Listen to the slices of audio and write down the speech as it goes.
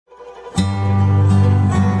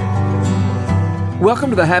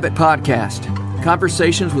Welcome to the Habit Podcast,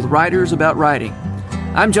 conversations with writers about writing.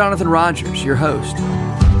 I'm Jonathan Rogers, your host.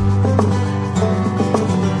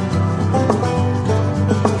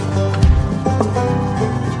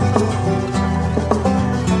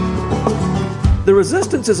 The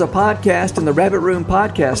Resistance is a podcast in the Rabbit Room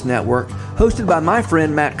Podcast Network, hosted by my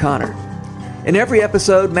friend Matt Connor. In every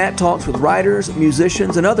episode, Matt talks with writers,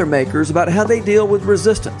 musicians, and other makers about how they deal with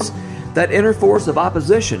resistance, that inner force of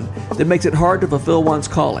opposition that makes it hard to fulfill one's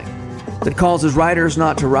calling, that causes writers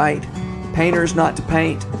not to write, painters not to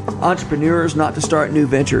paint, entrepreneurs not to start new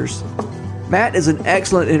ventures. Matt is an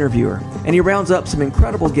excellent interviewer, and he rounds up some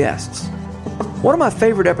incredible guests. One of my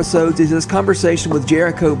favorite episodes is his conversation with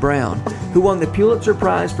Jericho Brown, who won the Pulitzer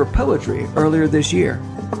Prize for Poetry earlier this year.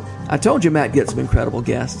 I told you Matt gets some incredible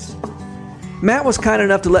guests. Matt was kind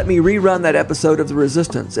enough to let me rerun that episode of The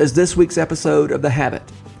Resistance as this week's episode of The Habit.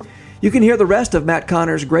 You can hear the rest of Matt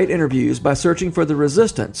Connor's great interviews by searching for The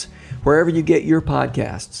Resistance wherever you get your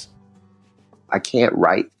podcasts. I can't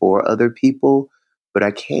write for other people, but I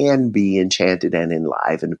can be enchanted and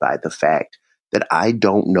enlivened by the fact that I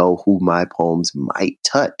don't know who my poems might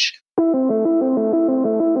touch.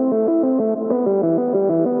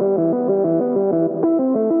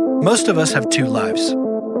 Most of us have two lives: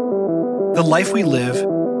 the life we live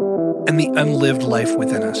and the unlived life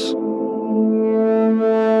within us.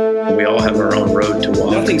 We all have our own road to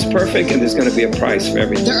walk. Nothing's perfect, and there's going to be a price for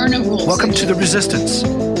everything. There are no rules. Welcome to The Resistance,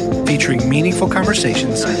 featuring meaningful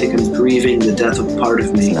conversations. I think I'm grieving the death of part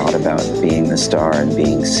of me. It's not about being the star and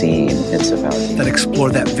being seen. It's about that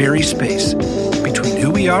explore that very space between who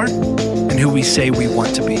we are and who we say we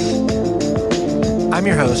want to be. I'm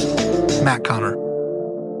your host, Matt Connor.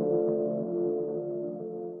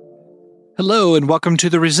 Hello, and welcome to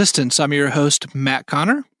The Resistance. I'm your host, Matt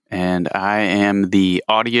Connor. And I am the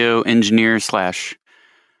audio engineer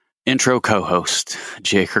 / intro co-host,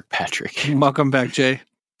 Jay Kirkpatrick. Welcome back, Jay.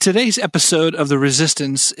 Today's episode of The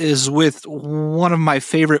Resistance is with one of my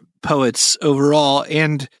favorite poets overall,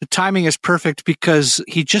 and the timing is perfect because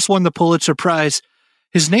he just won the Pulitzer Prize.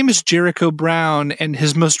 His name is Jericho Brown, and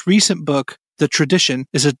his most recent book, The Tradition,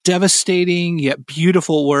 is a devastating yet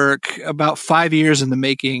beautiful work about 5 years in the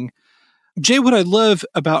making. Jay, what I love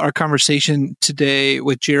about our conversation today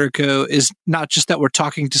with Jericho is not just that we're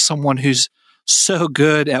talking to someone who's so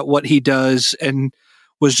good at what he does and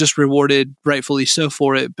was just rewarded rightfully so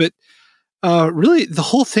for it, but really the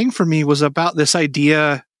whole thing for me was about this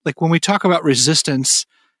idea, like when we talk about resistance,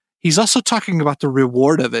 he's also talking about the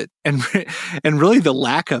reward of it and really the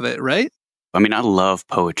lack of it, right? I mean, I love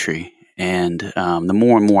poetry, and the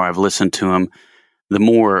more and more I've listened to him, the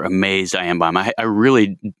more amazed I am by him. I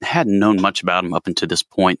really hadn't known much about him up until this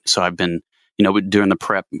point. So I've been, doing the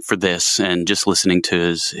prep for this and just listening to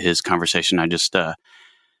his conversation.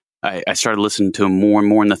 I started listening to him more and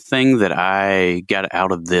more. And the thing that I got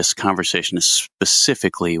out of this conversation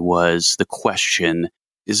specifically was the question,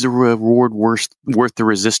 is the reward worth the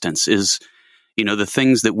resistance? Is, the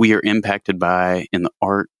things that we are impacted by in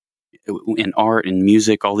art and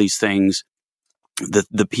music, all these things,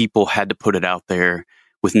 the people had to put it out there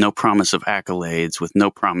with no promise of accolades, with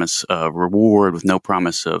no promise of reward, with no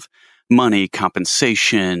promise of money,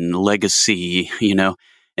 compensation, legacy,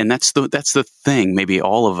 and that's the thing. Maybe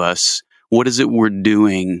all of us, what is it we're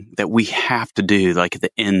doing that we have to do? Like at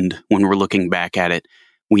the end, when we're looking back at it,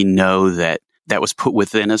 we know that was put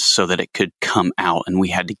within us so that it could come out, and we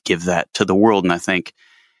had to give that to the world. And I think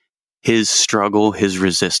his struggle, his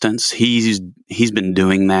resistance, he's been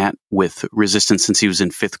doing that with resistance since he was in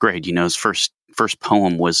 5th grade. His first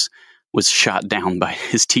poem was shot down by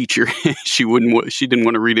his teacher. She didn't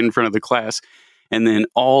want to read it in front of the class. And then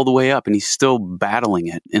all the way up, and he's still battling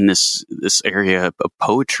it in this area of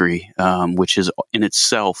poetry, which is in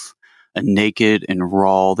itself a naked and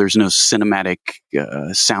raw. There's no cinematic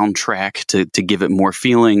soundtrack to give it more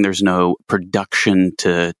feeling. There's no production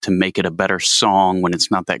to make it a better song when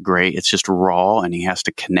it's not that great. It's just raw, and he has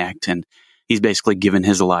to connect. And he's basically given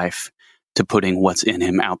his life to putting what's in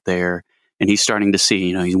him out there. And he's starting to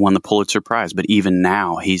see, he won the Pulitzer Prize, but even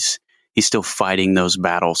now he's still fighting those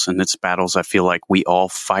battles. And it's battles I feel like we all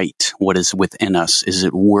fight. What is within us? Is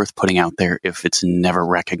it worth putting out there if it's never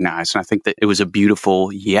recognized? And I think that it was a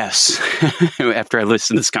beautiful yes. After I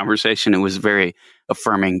listened to this conversation, it was very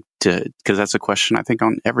affirming because that's a question I think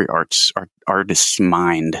on every artist's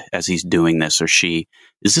mind as he's doing this or she.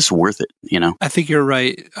 Is this worth it? I think you're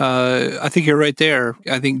right. I think you're right there.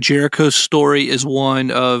 I think Jericho's story is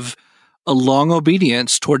one of a long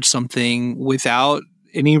obedience towards something without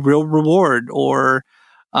any real reward or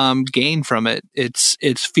gain from it.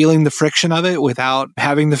 It's feeling the friction of it without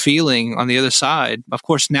having the feeling on the other side. Of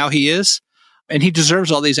course, now he is. And he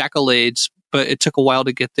deserves all these accolades, but it took a while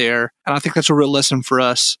to get there. And I think that's a real lesson for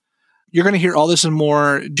us. You're going to hear all this and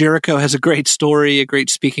more. Jericho has a great story, a great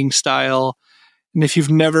speaking style. And if you've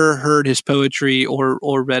never heard his poetry or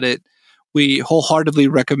read it, we wholeheartedly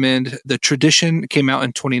recommend The Tradition. It came out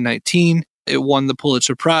in 2019. It won the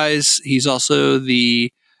Pulitzer Prize. He's also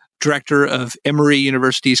the director of Emory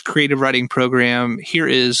University's creative writing program. Here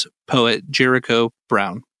is poet Jericho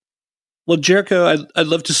Brown. Well, Jericho, I'd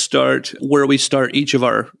love to start where we start each of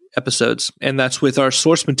our episodes, and that's with our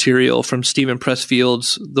source material from Stephen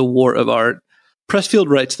Pressfield's The War of Art. Pressfield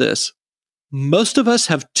writes this: "Most of us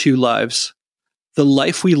have two lives, the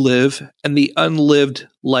life we live and the unlived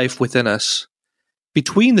life within us.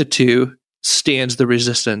 Between the two stands the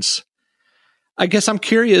resistance." I guess I'm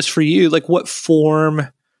curious for you, like what form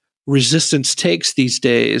resistance takes these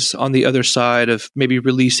days on the other side of maybe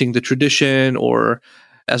releasing the tradition, or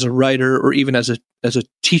as a writer, or even as a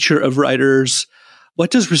teacher of writers.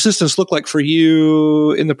 What does resistance look like for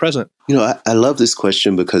you in the present? You know, I love this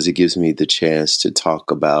question because it gives me the chance to talk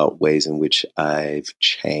about ways in which I've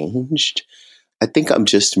changed. I think I'm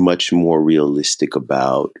just much more realistic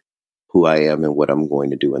about who I am and what I'm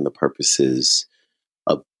going to do and the purposes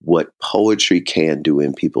of what poetry can do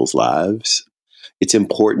in people's lives. It's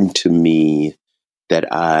important to me that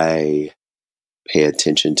I pay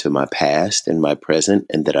attention to my past and my present,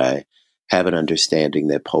 and that I have an understanding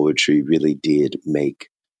that poetry really did make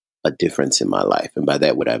a difference in my life. And by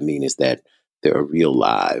that, what I mean is that there are real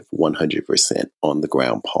live, 100% on the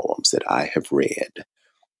ground poems that I have read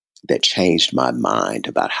that changed my mind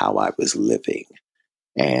about how I was living,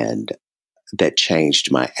 and that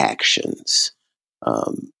changed my actions.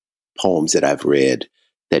 Poems that I've read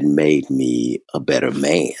that made me a better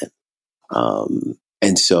man.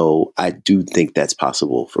 And so I do think that's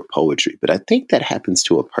possible for poetry, but I think that happens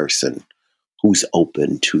to a person who's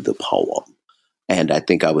open to the poem. And I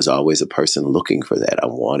think I was always a person looking for that. I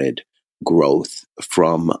wanted growth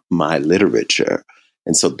from my literature.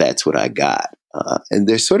 And so that's what I got. And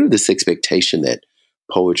there's sort of this expectation that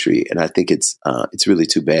poetry, and I think it's really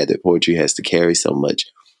too bad that poetry has to carry so much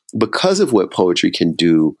because of what poetry can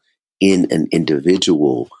do in an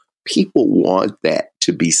individual. People want that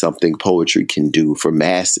to be something poetry can do for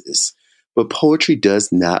masses, but poetry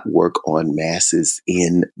does not work on masses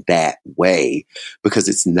in that way because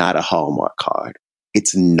it's not a Hallmark card.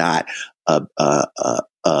 It's not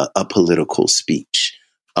a political speech.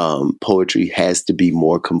 Poetry has to be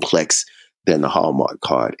more complex than the Hallmark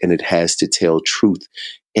card, and it has to tell truth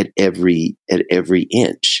at every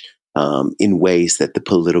inch. In ways that the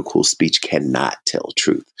political speech cannot tell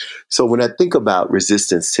truth. So when I think about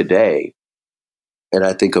resistance today, and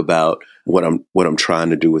I think about what I'm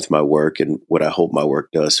trying to do with my work and what I hope my work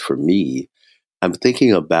does for me, I'm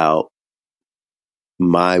thinking about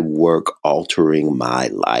my work altering my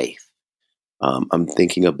life. I'm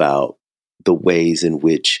thinking about the ways in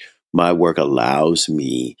which my work allows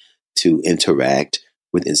me to interact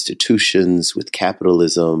with institutions, with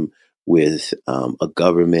capitalism, with a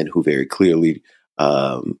government who very clearly,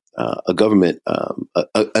 a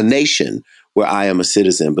nation where I am a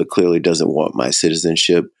citizen, but clearly doesn't want my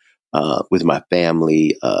citizenship, with my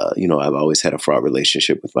family. I've always had a fraught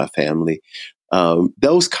relationship with my family.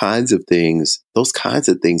 Those kinds of things,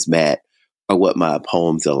 Matt, are what my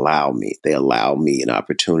poems allow me. They allow me an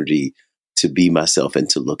opportunity to be myself and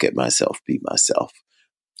to look at myself, be myself.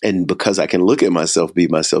 And because I can look at myself, be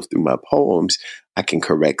myself through my poems, I can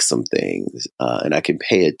correct some things, and I can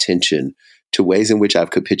pay attention to ways in which I've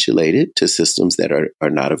capitulated to systems that are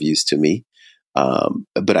not of use to me.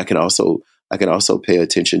 But I can also pay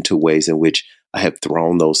attention to ways in which I have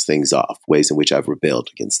thrown those things off, ways in which I've rebelled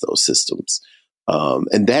against those systems.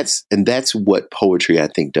 And that's what poetry, I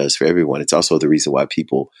think, does for everyone. It's also the reason why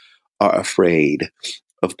people are afraid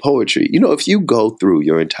of poetry. You know, if you go through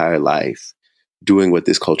your entire life doing what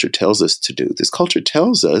this culture tells us to do, this culture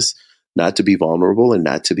tells us not to be vulnerable and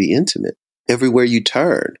not to be intimate. Everywhere you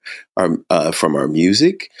turn, from our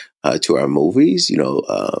music to our movies, you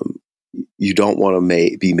don't want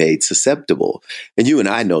to be made susceptible. And you and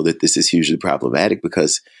I know that this is hugely problematic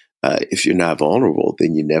because if you're not vulnerable,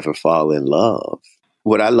 then you never fall in love.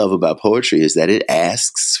 What I love about poetry is that it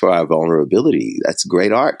asks for our vulnerability. That's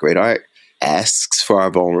great art. Great art asks for our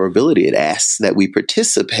vulnerability. It asks that we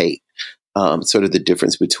participate. Sort of the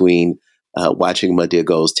difference between watching Madea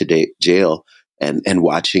Goes to Jail and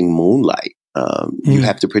watching Moonlight. You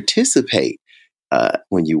have to participate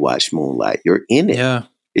when you watch Moonlight. You're in it. Yeah.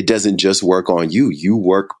 It doesn't just work on you. You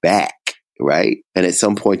work back, right? And at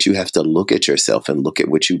some point, you have to look at yourself and look at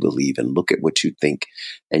what you believe and look at what you think.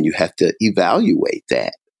 And you have to evaluate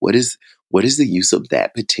that. What is the use of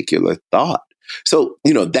that particular thought? So,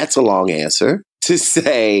 that's a long answer to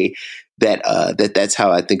say that that's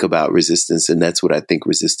how I think about resistance. And that's what I think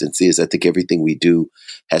resistance is. I think everything we do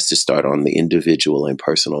has to start on the individual and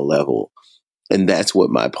personal level. And that's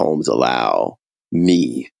what my poems allow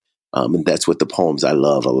me. And that's what the poems I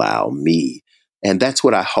love allow me. And that's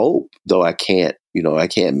what I hope, though I can't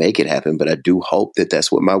make it happen, but I do hope that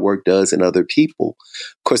that's what my work does in other people.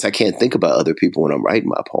 Of course, I can't think about other people when I'm writing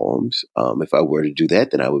my poems. If I were to do that,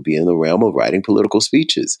 then I would be in the realm of writing political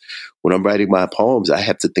speeches. When I'm writing my poems, I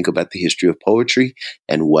have to think about the history of poetry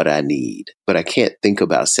and what I need, but I can't think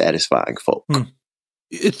about satisfying folk.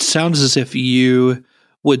 It sounds as if you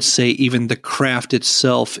would say even the craft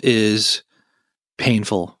itself is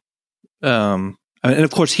painful. And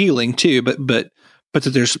of course healing too, but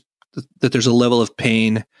that there's a level of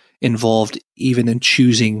pain involved even in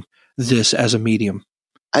choosing this as a medium.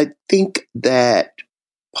 I think that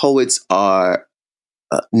poets are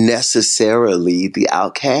necessarily the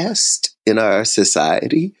outcast in our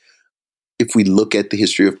society. If we look at the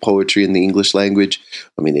history of poetry in the English language,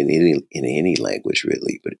 I mean, in any language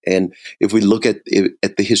really, and if we look at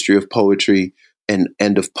the history of poetry and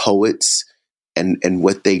of poets and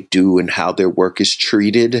what they do and how their work is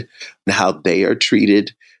treated and how they are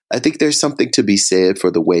treated, I think there's something to be said for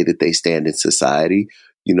the way that they stand in society.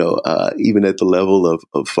 Even at the level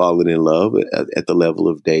of falling in love, at the level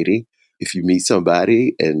of dating. If you meet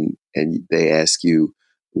somebody and they ask you,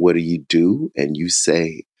 what do you do? And you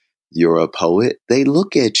say, you're a poet, they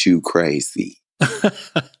look at you crazy.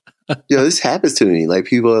 This happens to me. Like,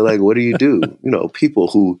 people are like, what do you do? People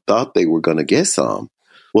who thought they were going to get some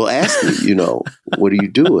will ask me, what do you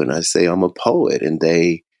do? And I say, I'm a poet. And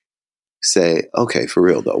they say, okay, for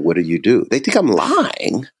real though, what do you do? They think I'm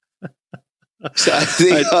lying. So I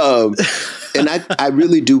think, and I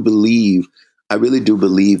really do believe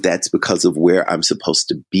that's because of where I'm supposed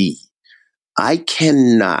to be. I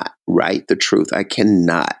cannot write the truth. I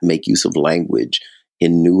cannot make use of language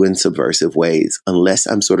in new and subversive ways unless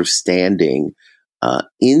I'm sort of standing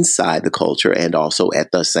inside the culture and also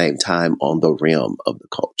at the same time on the rim of the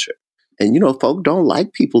culture. And, folk don't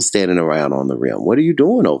like people standing around on the rim. What are you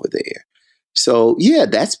doing over there? So, yeah,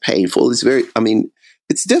 that's painful.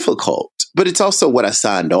 It's difficult, but it's also what I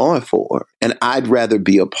signed on for. And I'd rather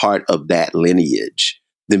be a part of that lineage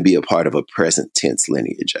than be a part of a present tense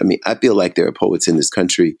lineage. I feel like there are poets in this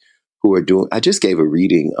country who are doing, I just gave a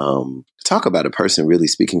reading, talk about a person really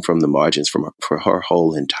speaking from the margins for her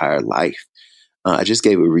whole entire life. I just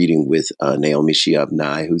gave a reading with Naomi Shihab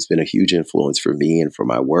Nye, who's been a huge influence for me and for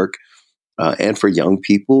my work and for young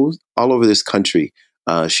people all over this country.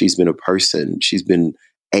 She's been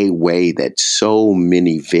a way that so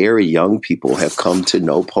many very young people have come to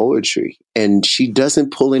know poetry. And she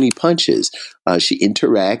doesn't pull any punches. She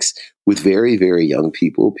interacts with very, very young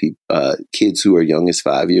people, kids who are young as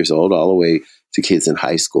 5 years old, all the way to kids in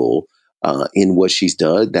high school. In what she's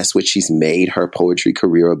done, that's what she's made her poetry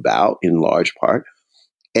career about in large part.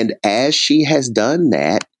 And as she has done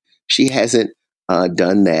that, she hasn't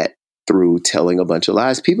done that through telling a bunch of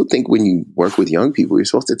lies. People think when you work with young people, you're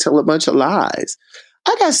supposed to tell a bunch of lies.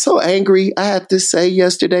 I got so angry, I have to say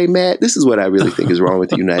yesterday, Matt, this is what I really think is wrong with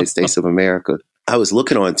the United States of America. I was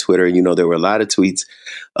looking on Twitter, and, there were a lot of tweets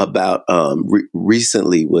about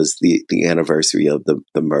recently was the anniversary of the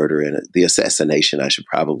murder and the assassination, I should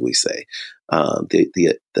probably say,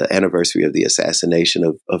 the anniversary of the assassination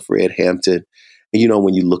of Fred Hampton. And,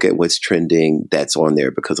 when you look at what's trending, that's on there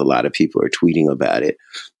because a lot of people are tweeting about it.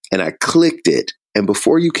 And I clicked it. And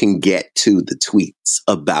before you can get to the tweets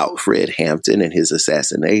about Fred Hampton and his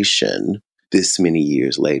assassination this many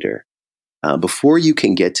years later, before you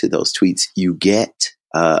can get to those tweets, you get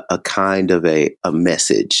a kind of a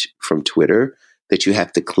message from Twitter that you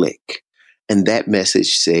have to click. And that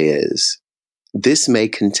message says, this may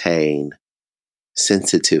contain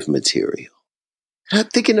sensitive material. And I'm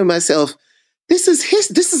thinking to myself, this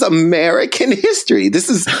is American history. This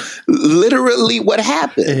is literally what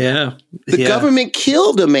happened. Yeah. The government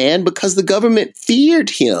killed a man because the government feared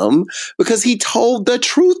him because he told the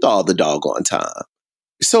truth all the doggone time.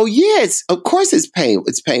 So yes, of course it's painful.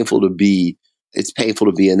 It's painful to be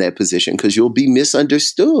in that position because you'll be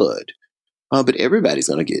misunderstood. But everybody's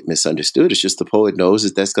going to get misunderstood. It's just the poet knows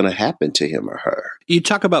that that's going to happen to him or her. You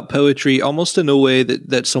talk about poetry almost in a way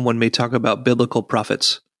that someone may talk about biblical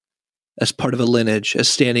prophets as part of a lineage, as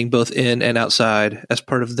standing both in and outside, as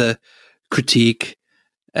part of the critique,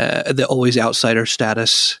 the always outsider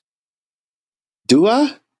status. Do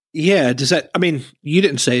I? Yeah. Does that, you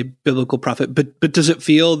didn't say biblical prophet, but does it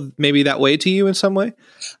feel maybe that way to you in some way?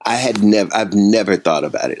 I've never thought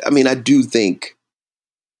about it. I do think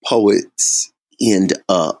poets end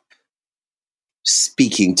up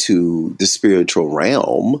speaking to the spiritual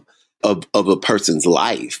realm of a person's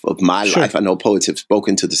life, of my life. I know poets have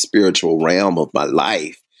spoken to the spiritual realm of my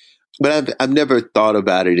life, but I've never thought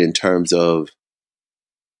about it in terms of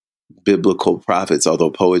biblical prophets, although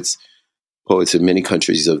poets in many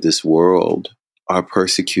countries of this world are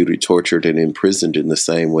persecuted, tortured, and imprisoned in the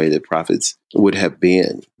same way that prophets would have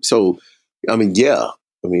been. So,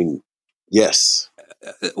 yes.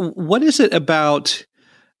 What is it about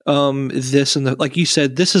this and like you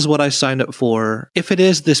said, this is what I signed up for? If it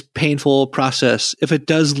is this painful process, if it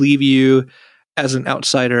does leave you as an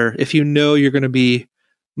outsider, if you know you're going to be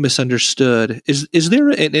misunderstood, is there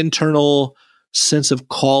an internal sense of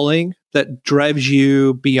calling that drives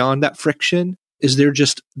you beyond that friction? Is there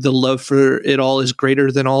just the love for it all is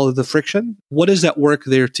greater than all of the friction? What is that work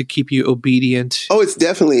there to keep you obedient? Oh, it's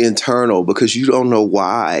definitely internal, because you don't know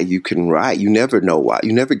why you can write. You never know why.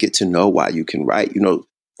 You never get to know why you can write. You know,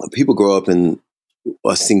 people grow up in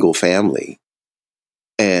a single family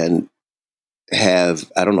and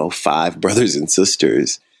have, 5 brothers and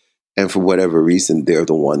sisters. And for whatever reason, they're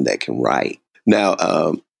the one that can write. Now,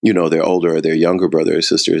 their older or their younger brother or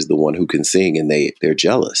sister is the one who can sing, and they're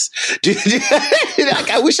jealous. Like,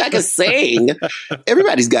 I wish I could sing.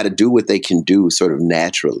 Everybody's got to do what they can do sort of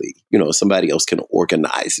naturally. Somebody else can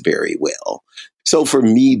organize very well. So for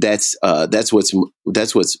me, that's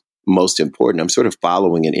what's most important. I'm sort of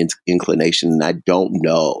following an inclination, and I don't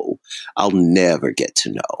know. I'll never get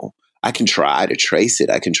to know. I can try to trace it.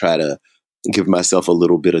 I can try to give myself a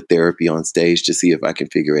little bit of therapy on stage to see if I can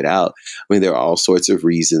figure it out. I mean, there are all sorts of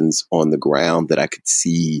reasons on the ground that I could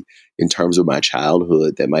see in terms of my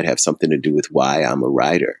childhood that might have something to do with why I'm a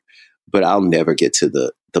writer, but I'll never get to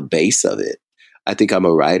the base of it. I think I'm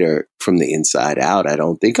a writer from the inside out. I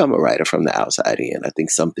don't think I'm a writer from the outside in. I think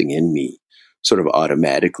something in me sort of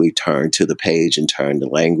automatically turned to the page and turned to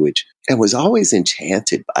language, and was always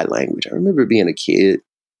enchanted by language. I remember being a kid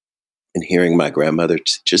and hearing my grandmother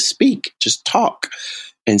just speak, just talk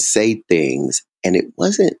and say things. And it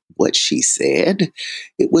wasn't what she said.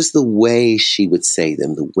 It was the way she would say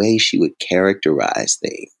them, the way she would characterize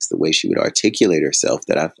things, the way she would articulate herself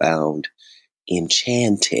that I found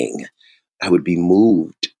enchanting. I would be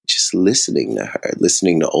moved just listening to her,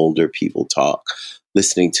 listening to older people talk,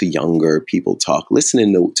 listening to younger people talk,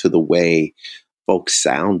 listening to the way folks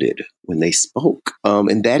sounded when they spoke.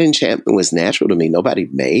 And that enchantment was natural to me. Nobody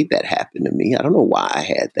made that happen to me. I don't know why I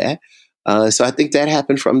had that. So I think that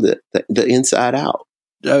happened from the inside out.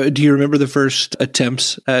 Do you remember the first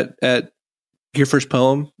attempts at your first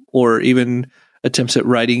poem, or even attempts at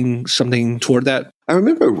writing something toward that? I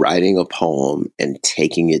remember writing a poem and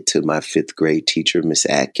taking it to my 5th grade teacher, Miss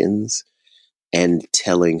Atkins, and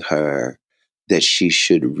telling her that she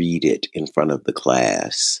should read it in front of the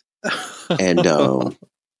class. And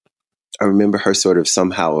I remember her sort of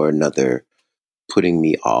somehow or another putting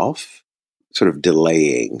me off, sort of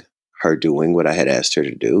delaying her doing what I had asked her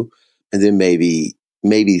to do. And then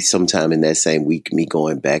maybe sometime in that same week, me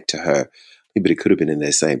going back to her, but it could have been in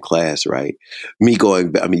that same class, right? Me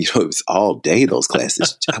going back, it was all day, those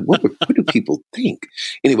classes. What do people think?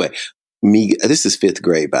 Anyway, this is 5th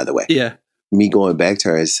grade, by the way. Yeah. Me going back to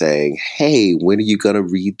her and saying, hey, when are you going to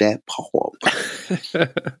read that poem?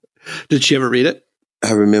 Did she ever read it?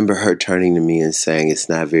 I remember her turning to me and saying, it's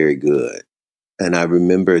not very good. And I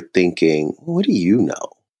remember thinking, what do you know?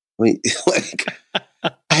 I mean, like,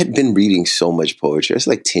 I had been reading so much poetry. I was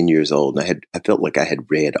like 10 years old, and I felt like I had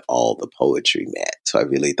read all the poetry, Matt. So I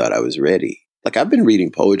really thought I was ready. Like, I've been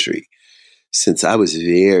reading poetry since I was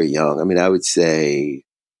very young. I mean, I would say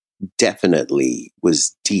definitely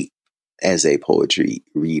was deep as a poetry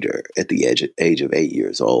reader at the age of 8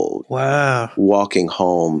 years old. Wow. Walking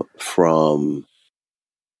home from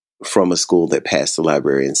a school that passed the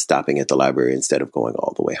library and stopping at the library instead of going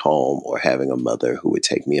all the way home, or having a mother who would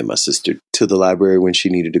take me and my sister to the library when she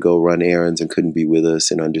needed to go run errands and couldn't be with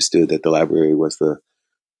us, and understood that the library was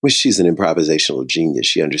she's an improvisational genius.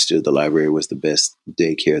 She understood the library was the best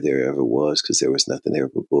daycare there ever was, because there was nothing there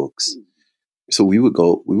but books. So we would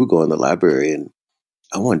go in the library, and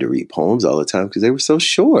I wanted to read poems all the time because they were so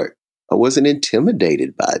short. I wasn't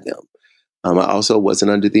intimidated by them. I also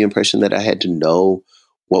wasn't under the impression that I had to know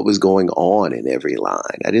what was going on in every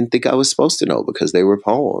line. I didn't think I was supposed to know because they were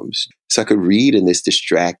poems. So I could read in this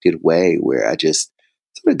distracted way where I just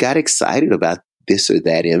sort of got excited about this or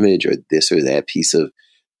that image, or this or that piece of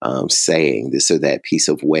saying, this or that piece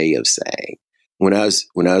of way of saying. When I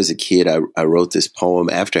was a kid, I wrote this poem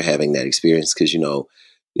after having that experience, because,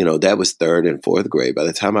 that was 3rd and 4th grade. By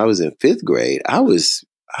the time I was in 5th grade, I was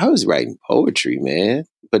writing poetry, man.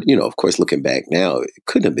 But, of course, looking back now, it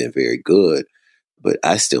couldn't have been very good. but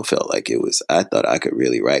I still felt like I thought I could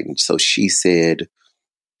really write. And so she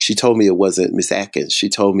told me it wasn't Miss Atkins. She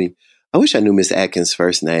told me, I wish I knew Miss Atkins'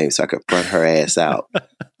 first name so I could front her ass out.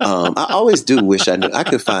 I always do wish I knew. I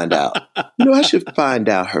could find out. I should find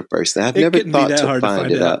out her first name. I've never thought to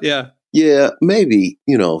find it out. Yeah. Yeah, maybe,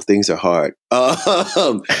 things are hard.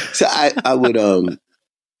 So I would,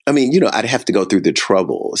 I'd have to go through the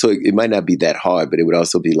trouble. So it might not be that hard, but it would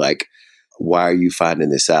also be like, why are you finding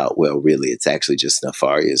this out? Well, really, it's actually just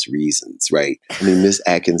nefarious reasons, right? I mean, Miss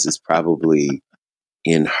Atkins is probably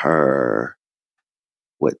in her,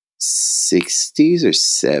 60s or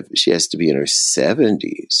 70s? She has to be in her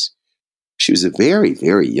 70s. She was a very,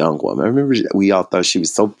 very young woman. I remember we all thought she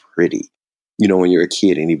was so pretty. When you're a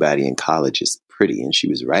kid, anybody in college is pretty. And she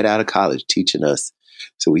was right out of college teaching us.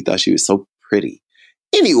 So we thought she was so pretty.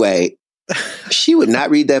 Anyway, she would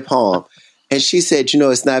not read that poem. And she said,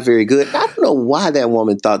 it's not very good. I don't know why that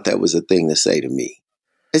woman thought that was a thing to say to me,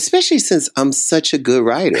 especially since I'm such a good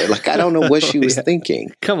writer. Like, I don't know what she was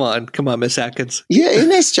thinking. Come on, Miss Atkins. Yeah,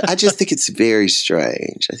 and I just think it's very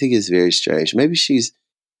strange. I think it's very strange. Maybe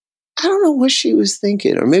I don't know what she was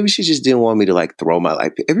thinking. Or maybe she just didn't want me to throw my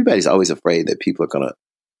life. Everybody's always afraid that people are going to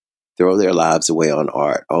throw their lives away on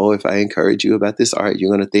art. Oh, if I encourage you about this art, you're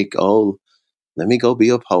going to think, oh, let me go be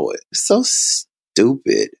a poet. So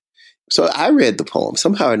stupid. So I read the poem.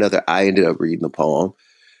 Somehow or another, I ended up reading the poem.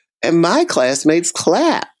 And my classmates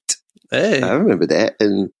clapped. Hey. I remember that.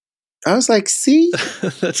 And I was like, see?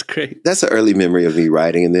 That's great. That's an early memory of me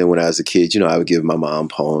writing. And then when I was a kid, I would give my mom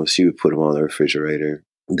poems. She would put them on the refrigerator.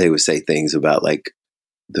 They would say things about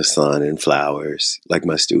the sun and flowers, like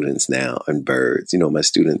my students now, and birds. My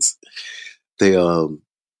students, they,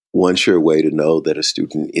 one sure way to know that a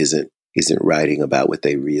student isn't writing about what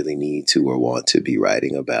they really need to or want to be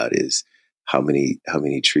writing about is how many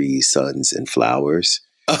trees, suns, and flowers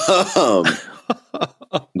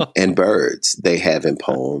and birds they have in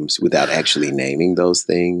poems without actually naming those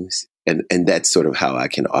things. And that's sort of how I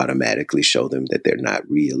can automatically show them that they're not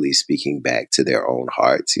really speaking back to their own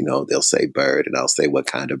hearts. They'll say bird and I'll say, what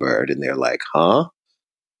kind of bird? And they're like, huh?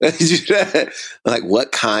 Like,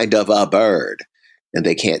 what kind of a bird? And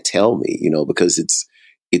they can't tell me, because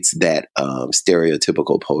it's that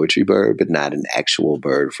stereotypical poetry bird, but not an actual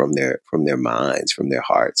bird from their minds, from their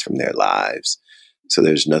hearts, from their lives. So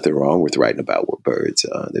there's nothing wrong with writing about birds.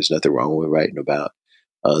 There's nothing wrong with writing about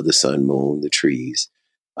the sun, moon, the trees.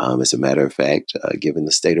 As a matter of fact, given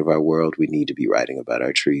the state of our world, we need to be writing about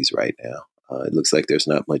our trees right now. It looks like there's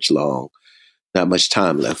not much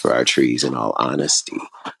time left for our trees, in all honesty.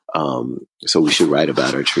 So we should write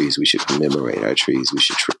about our trees. We should commemorate our trees.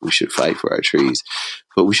 We should fight for our trees,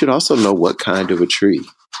 but we should also know what kind of a tree.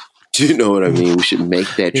 Do you know what I mean? We should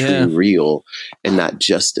make that tree real and not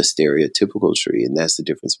just a stereotypical tree. And that's the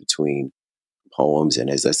difference between poems and,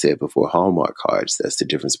 as I said before, Hallmark cards. That's the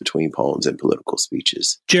difference between poems and political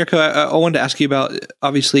speeches. Jericho, I wanted to ask you about,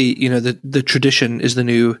 obviously, the tradition is the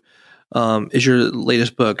new, is your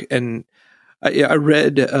latest book. And I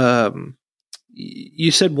read,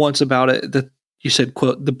 you said once about it that you said,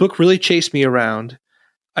 quote, "The book really chased me around.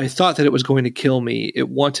 I thought that it was going to kill me. It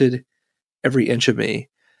wanted every inch of me."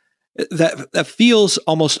 That feels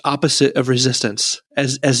almost opposite of resistance,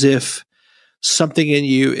 as if something in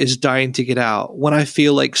you is dying to get out. When I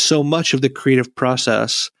feel like so much of the creative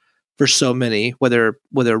process for so many, whether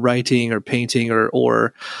writing or painting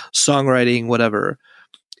or songwriting, whatever,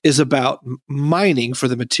 is about mining for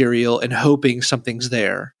the material and hoping something's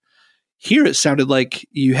there. Here it sounded like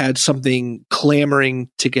you had something clamoring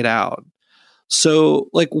to get out. So,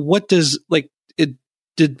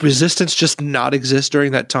 did resistance just not exist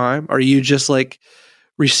during that time? Are you just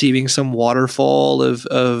receiving some waterfall of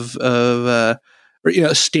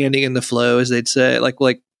standing in the flow, as they'd say?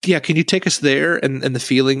 Can you take us there and the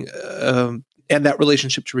feeling and that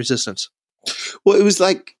relationship to resistance? Well, it was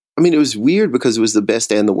it was weird because it was the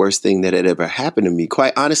best and the worst thing that had ever happened to me.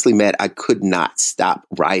 Quite honestly, Matt, I could not stop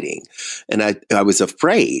writing. And I was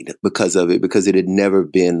afraid because of it, because it had never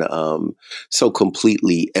been so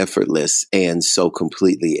completely effortless and so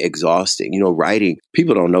completely exhausting. Writing,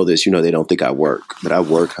 people don't know this, they don't think I work, but I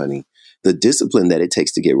work, honey. The discipline that it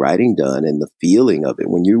takes to get writing done and the feeling of it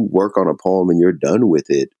when you work on a poem and you're done with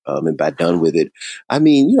it. And by done with it, I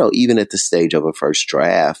mean, even at the stage of a first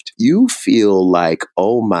draft, you feel like,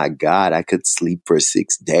 oh my God, I could sleep for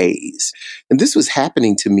 6 days. And this was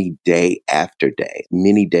happening to me day after day,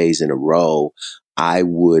 many days in a row. I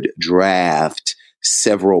would draft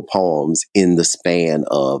several poems in the span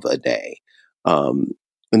of a day. And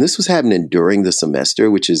this was happening during the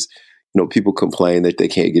semester, which is, people complain that they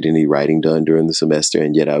can't get any writing done during the semester.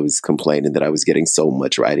 And yet I was complaining that I was getting so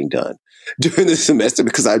much writing done. during the semester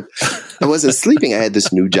because I wasn't sleeping. I had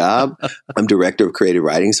this new job. I'm director of creative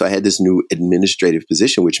writing. So I had this new administrative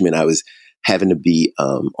position, which meant I was having to be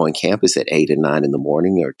on campus at 8 and 9 in the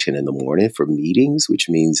morning or 10 in the morning for meetings, which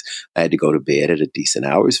means I had to go to bed at a decent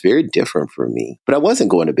hour. It's very different for me. But I wasn't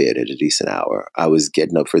going to bed at a decent hour. I was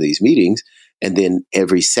getting up for these meetings. And then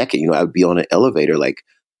every second, I would be on an elevator, like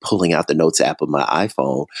pulling out the notes app of my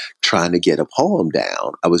iPhone, trying to get a poem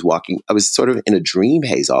down. I was sort of in a dream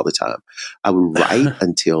haze all the time. I would write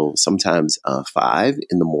until sometimes 5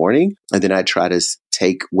 in the morning. And then I'd try to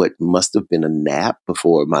take what must have been a nap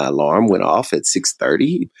before my alarm went off at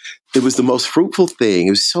 6:30. It was the most fruitful thing.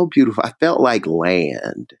 It was so beautiful. I felt like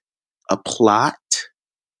land, a plot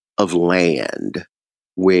of land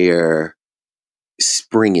where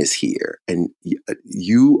spring is here, and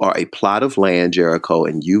you are a plot of land, Jericho,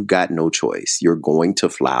 and you've got no choice. You're going to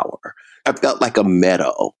flower. I felt like a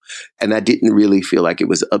meadow, and I didn't really feel like it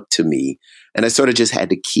was up to me. And I sort of just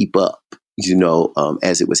had to keep up,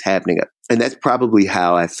 as it was happening. And that's probably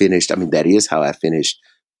how I finished. I mean, that is how I finished.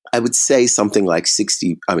 I would say something like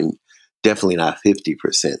 60, definitely not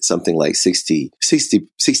 50%, something like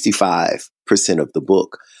 65% of the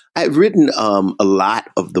book. I've written a lot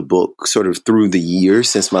of the book sort of through the years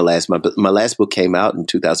since my last book came out in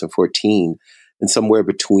 2014, and somewhere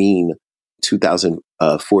between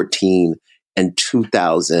 2014 and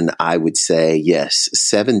 2000, I would say,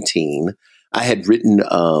 17, I had written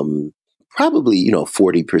probably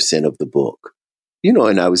 40% of the book,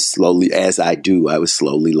 and I was slowly, as I do,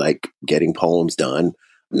 like getting poems done,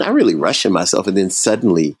 not really rushing myself, and then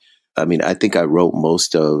suddenly, I think I wrote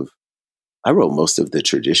most of the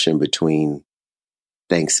tradition between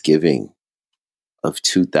Thanksgiving of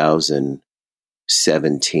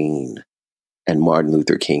 2017 and Martin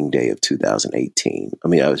Luther King Day of 2018. I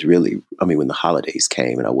when the holidays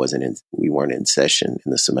came and we weren't in session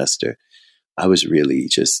in the semester, I was really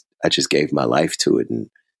I just gave my life to it. And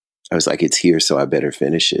I was like, it's here, so I better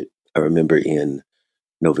finish it. I remember in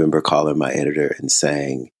November calling my editor and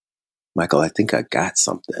saying, Michael, I think I got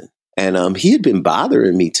something. And he had been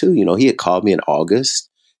bothering me too. He had called me in August,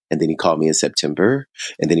 and then he called me in September,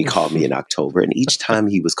 and then he called me in October. And each time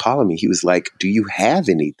he was calling me, he was like, do you have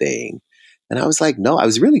anything? And I was like, no. I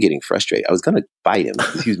was really getting frustrated. I was going to fight him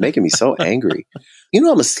because he was making me so angry.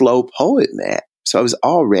 I'm a slow poet, Matt. So I was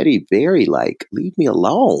already very like, leave me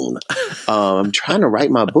alone. I'm trying to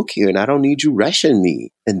write my book here, and I don't need you rushing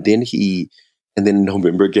me. And then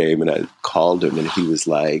November came, and I called him, and he was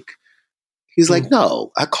like,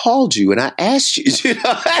 no, I called you and I asked you,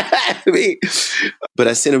 But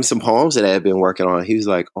I sent him some poems that I had been working on. He was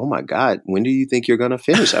like, oh my God, when do you think you're going to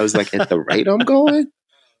finish? I was like, at the rate I'm going?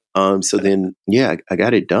 So then, I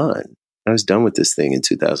got it done. I was done with this thing in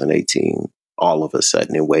 2018, all of a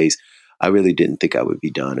sudden, in ways I really didn't think I would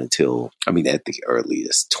be done until, at the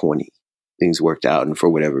earliest 20. Things worked out. And for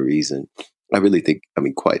whatever reason, I really think,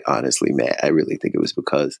 quite honestly, Matt, I really think it was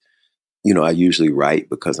because, I usually write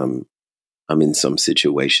because I'm in some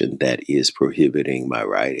situation that is prohibiting my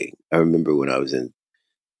writing. I remember when I was in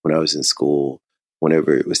school,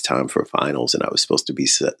 whenever it was time for finals and I was supposed to be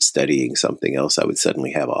studying something else, I would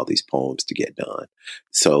suddenly have all these poems to get done.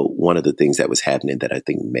 So one of the things that was happening that I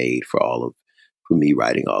think made for me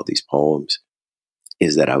writing all these poems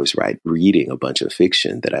is that I was reading a bunch of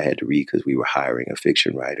fiction that I had to read because we were hiring a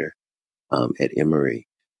fiction writer at Emory.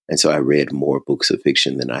 And so I read more books of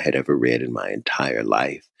fiction than I had ever read in my entire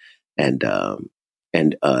life. And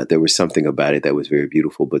there was something about it that was very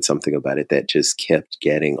beautiful, but something about it that just kept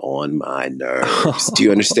getting on my nerves. Do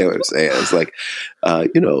you understand what I'm saying? It's like,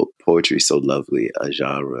 poetry is so lovely, a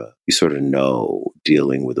genre. You sort of know,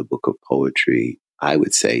 dealing with a book of poetry, I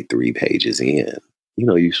would say 3 pages in,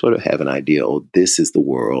 you sort of have an idea, this is the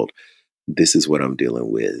world. This is what I'm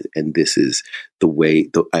dealing with. And this is the way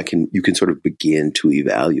you can sort of begin to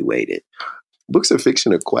evaluate it. Books of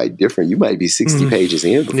fiction are quite different. You might be 60 pages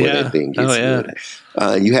in before that thing gets good.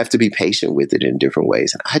 You have to be patient with it in different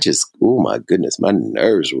ways. And oh my goodness, my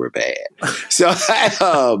nerves were bad. So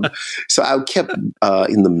I kept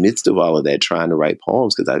in the midst of all of that trying to write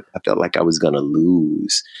poems because I felt like I was going to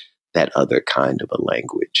lose that other kind of a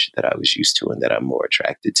language that I was used to and that I'm more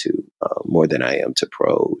attracted to, more than I am to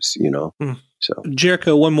prose, So,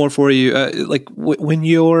 Jericho, one more for you. When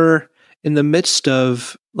you're in the midst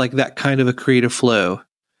of like that kind of a creative flow,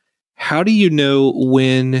 how do you know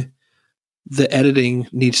when the editing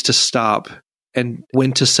needs to stop and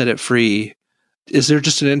when to set it free? Is there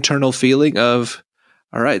just an internal feeling of,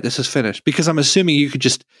 all right, this is finished? Because I'm assuming you could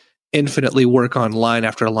just infinitely work on line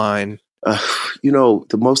after line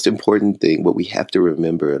The most important thing, what we have to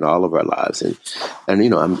remember in all of our lives,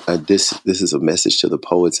 this is a message to the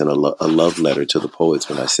poets and a love letter to the poets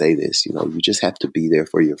when I say this. You just have to be there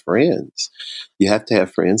for your friends. You have to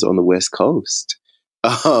have friends on the West Coast.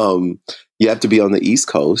 You have to be on the East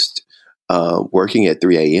Coast, working at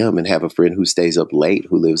 3 a.m. and have a friend who stays up late,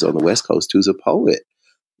 who lives on the West Coast, who's a poet,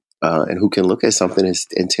 and who can look at something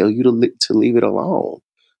and tell you to leave it alone.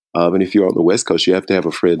 And if you're on the West Coast, you have to have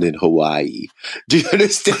a friend in Hawaii. Do you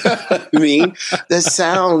understand what I mean? That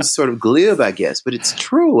sounds sort of glib, I guess, but it's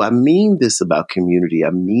true. I mean this about community. I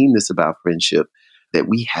mean this about friendship, that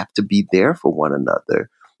we have to be there for one another.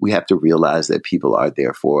 We have to realize that people are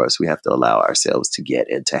there for us. We have to allow ourselves to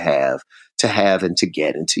get and to have and to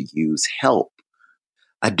get and to use help.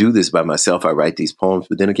 I do this by myself. I write these poems,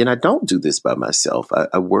 but then again, I don't do this by myself.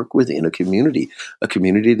 I work within a community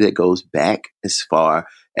that goes back as far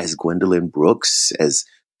as Gwendolyn Brooks, as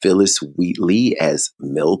Phyllis Wheatley, as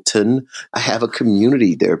Milton. I have a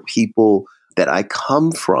community. There are people that I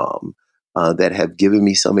come from that have given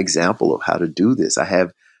me some example of how to do this. I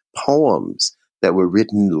have poems that were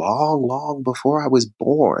written long, long before I was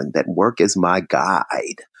born that work as my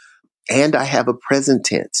guide. And I have a present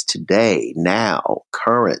tense, today, now,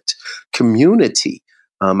 current community.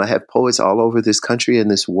 I have poets all over this country and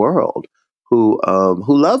this world who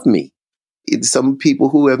love me. Some people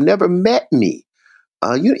who have never met me.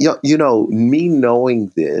 Me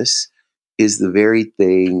knowing this is the very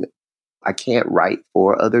thing. I can't write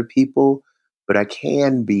for other people, but I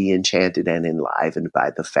can be enchanted and enlivened by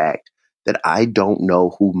the fact that I don't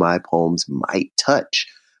know who my poems might touch.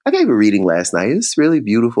 I gave a reading last night. It's really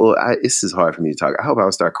beautiful. This is hard for me to talk. I hope I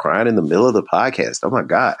don't start crying in the middle of the podcast. Oh, my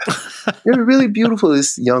God. It was really beautiful.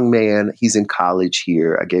 This young man, he's in college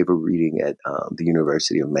here. I gave a reading at the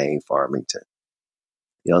University of Maine, Farmington.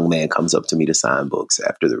 The young man comes up to me to sign books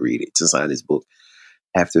after the reading, to sign his book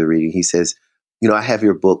after the reading. He says, I have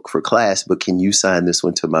your book for class, but can you sign this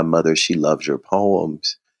one to my mother? She loves your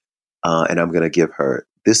poems. And I'm going to give her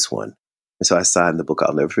this one. And so I signed the book.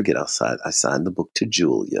 I'll never forget. I signed the book to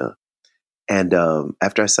Julia. And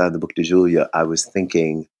after I signed the book to Julia, I was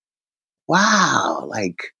thinking, wow,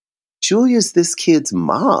 like Julia's this kid's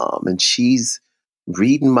mom and she's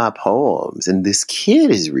reading my poems and this kid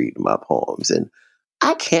is reading my poems. And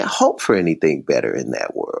I can't hope for anything better in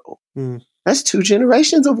that world. Mm. That's 2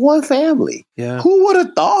 generations of one family. Yeah. Who would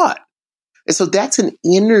have thought? And so that's an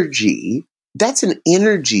energy. That's an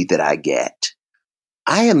energy that I get.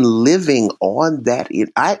 I am living on that.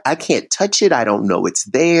 I can't touch it. I don't know it's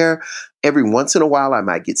there. Every once in a while, I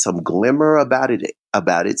might get some glimmer about it,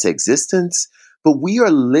 about its existence. But we are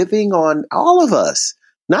living on, all of us,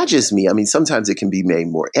 not just me. I mean, sometimes it can be made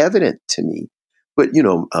more evident to me. But,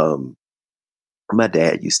 my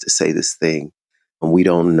dad used to say this thing, and we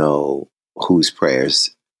don't know whose prayers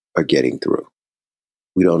are getting through.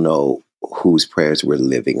 We don't know whose prayers we're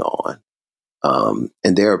living on.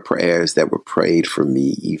 And there are prayers that were prayed for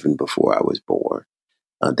me even before I was born.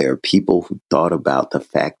 There are people who thought about the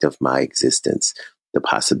fact of my existence, the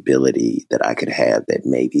possibility that I could have that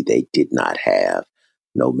maybe they did not have.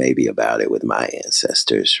 Know maybe about it with my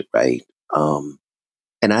ancestors, right? And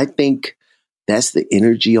I think that's the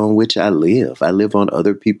energy on which I live. I live on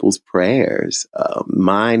other people's prayers.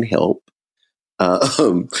 Mine help.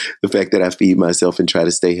 The fact that I feed myself and try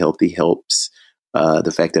to stay healthy helps.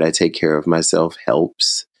 The fact that I take care of myself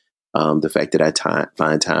helps. The fact that I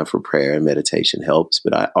find time for prayer and meditation helps.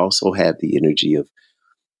 But I also have the energy of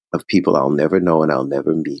people I'll never know and I'll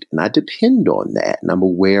never meet. And I depend on that. And I'm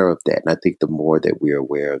aware of that. And I think the more that we're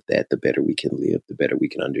aware of that, the better we can live, the better we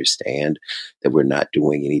can understand that we're not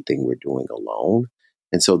doing anything we're doing alone.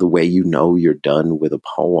 And so the way you're done with a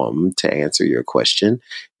poem, to answer your question,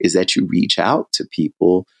 is that you reach out to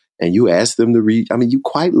people and you ask them to read. I mean, you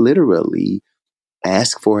quite literally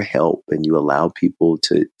ask for help and you allow people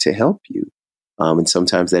to help you. And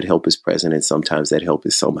sometimes that help is present and sometimes that help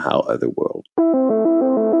is somehow otherworld.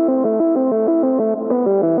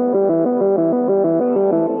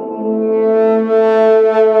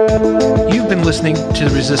 You've been listening to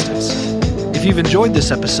The Resistance. If you've enjoyed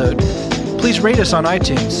this episode, please rate us on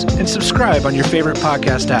iTunes and subscribe on your favorite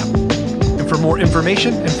podcast app. And for more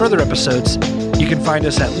information and further episodes, you can find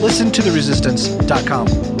us at listentotheresistance.com.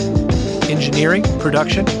 Engineering,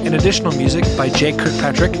 production, and additional music by Jake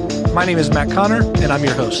Kirkpatrick. My name is Matt Connor, and I'm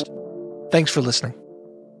your host. Thanks for listening.